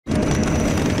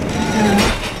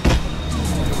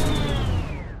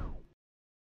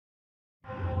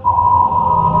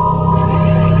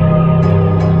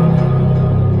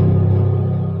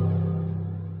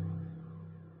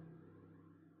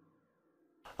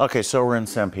Okay, so we're in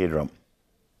San Pedro,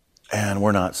 and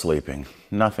we're not sleeping.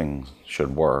 Nothing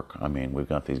should work. I mean, we've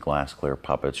got these glass clear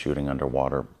puppets shooting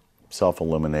underwater,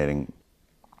 self-illuminating.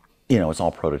 You know, it's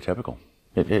all prototypical.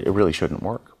 It really shouldn't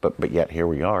work, but yet here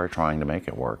we are trying to make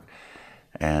it work.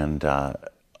 And the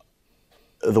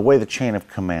way the chain of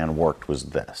command worked was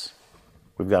this.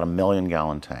 We've got a 1 million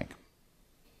gallon tank.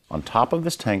 On top of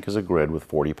this tank is a grid with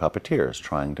 40 puppeteers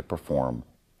trying to perform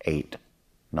 8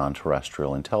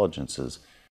 non-terrestrial intelligences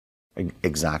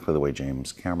exactly the way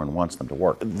James Cameron wants them to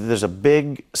work. There's a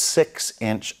big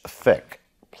 6-inch thick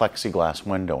plexiglass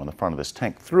window in the front of this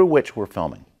tank through which we're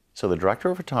filming. So the director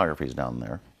of photography is down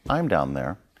there, I'm down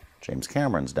there, James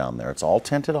Cameron's down there. It's all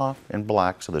tinted off in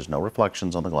black so there's no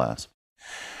reflections on the glass.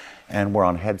 And we're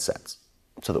on headsets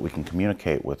so that we can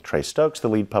communicate with Trey Stokes, the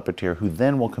lead puppeteer, who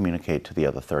then will communicate to the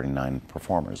other 39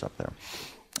 performers up there.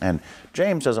 And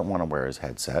James doesn't want to wear his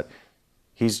headset.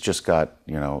 He's just got,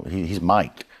 you know, he's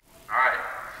mic'd. All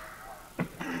right,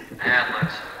 and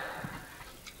let's,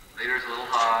 leader's a little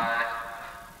high,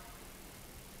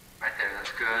 right there,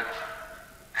 that's good,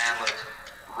 and let's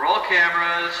roll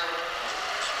cameras,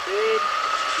 speed,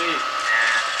 and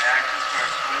action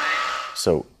starts swimming.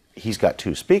 So he's got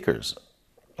 2 speakers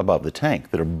above the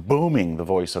tank that are booming the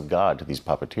voice of God to these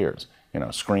puppeteers, you know,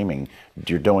 screaming,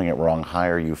 "You're doing it wrong,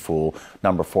 hire you fool,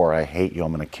 number 4, I hate you,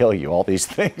 I'm gonna kill you," all these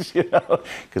things, you know,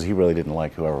 because he really didn't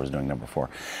like whoever was doing number 4.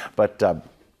 But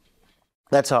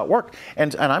that's how it worked.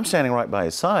 And I'm standing right by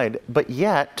his side, but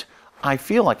yet I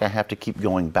feel like I have to keep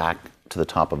going back to the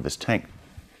top of this tank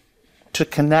to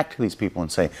connect to these people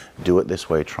and say, do it this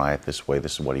way, try it this way,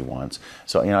 this is what he wants.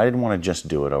 So, you know, I didn't want to just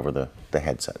do it over the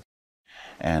headset.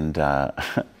 And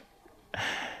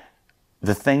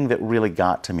the thing that really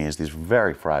got to me is these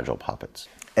very fragile puppets.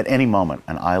 At any moment,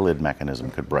 an eyelid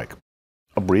mechanism could break,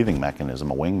 a breathing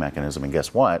mechanism, a wing mechanism, and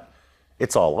guess what?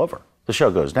 It's all over. The show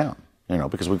goes down, you know,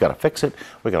 because we've got to fix it,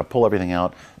 we've got to pull everything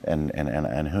out, and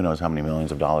who knows how many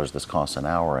millions of dollars this costs an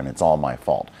hour, and it's all my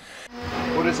fault.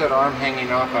 What is that arm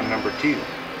hanging off on number 2?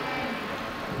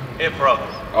 It broke.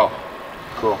 Oh,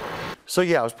 cool. So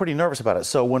yeah, I was pretty nervous about it.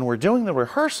 So when we're doing the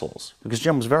rehearsals, because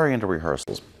Jim was very into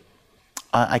rehearsals,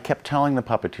 I kept telling the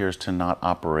puppeteers to not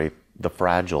operate the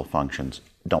fragile functions.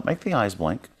 Don't make the eyes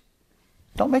blink.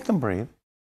 Don't make them breathe.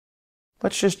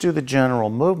 Let's just do the general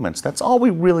movements. That's all we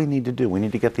really need to do. We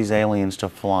need to get these aliens to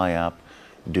fly up,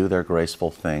 do their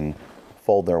graceful thing,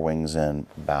 fold their wings in,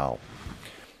 bow.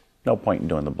 No point in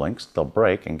doing the blinks. They'll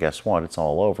break, and guess what? It's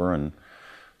all over, and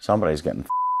somebody's getting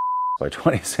by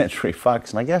 20th Century Fox,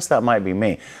 and I guess that might be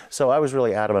me. So I was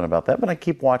really adamant about that, but I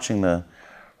keep watching the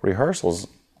rehearsals,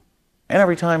 and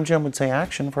every time Jim would say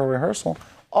action for a rehearsal,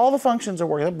 all the functions are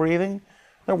working. They're breathing,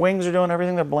 their wings are doing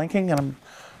everything, they're blinking, and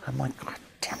I'm like, God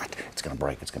damn it, it's gonna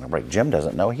break, it's gonna break. Jim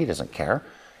doesn't know, he doesn't care.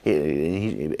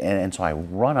 And so I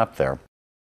run up there.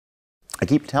 I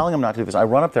keep telling him not to do this. I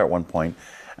run up there at one point,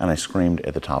 and I screamed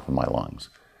at the top of my lungs,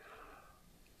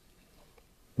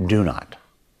 do not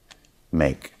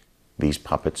make these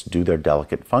puppets do their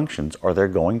delicate functions, or they're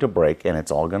going to break, and it's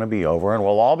all going to be over, and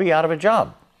we'll all be out of a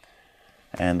job.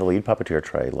 And the lead puppeteer,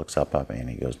 Trey, looks up at me, and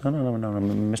he goes, no,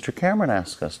 Mr. Cameron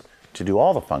asks us to do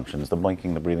all the functions, the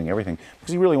blinking, the breathing, everything,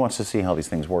 because he really wants to see how these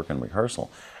things work in rehearsal.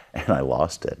 And I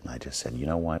lost it, and I just said, you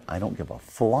know what, I don't give a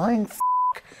flying f***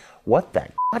 what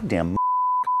that goddamn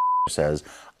says.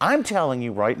 I'm telling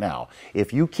you right now,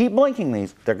 if you keep blinking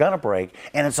these, they're going to break,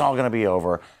 and it's all going to be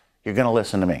over. You're going to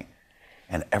listen to me.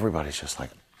 And everybody's just like,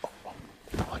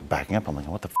 they're like backing up. I'm like,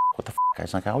 what the f***?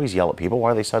 Guys, like, I always yell at people.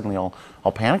 Why are they suddenly all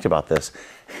panicked about this?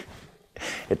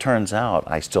 It turns out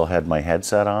I still had my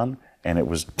headset on, and it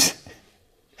was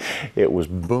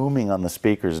booming on the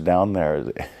speakers down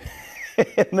there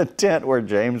in the tent where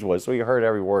James was. So he heard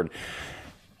every word.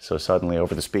 So suddenly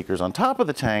over the speakers on top of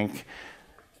the tank,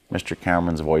 Mr.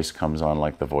 Cameron's voice comes on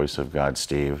like the voice of God.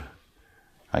 Steve,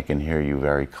 I can hear you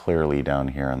very clearly down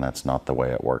here, and that's not the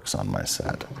way it works on my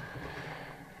set.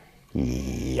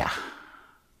 Yeah.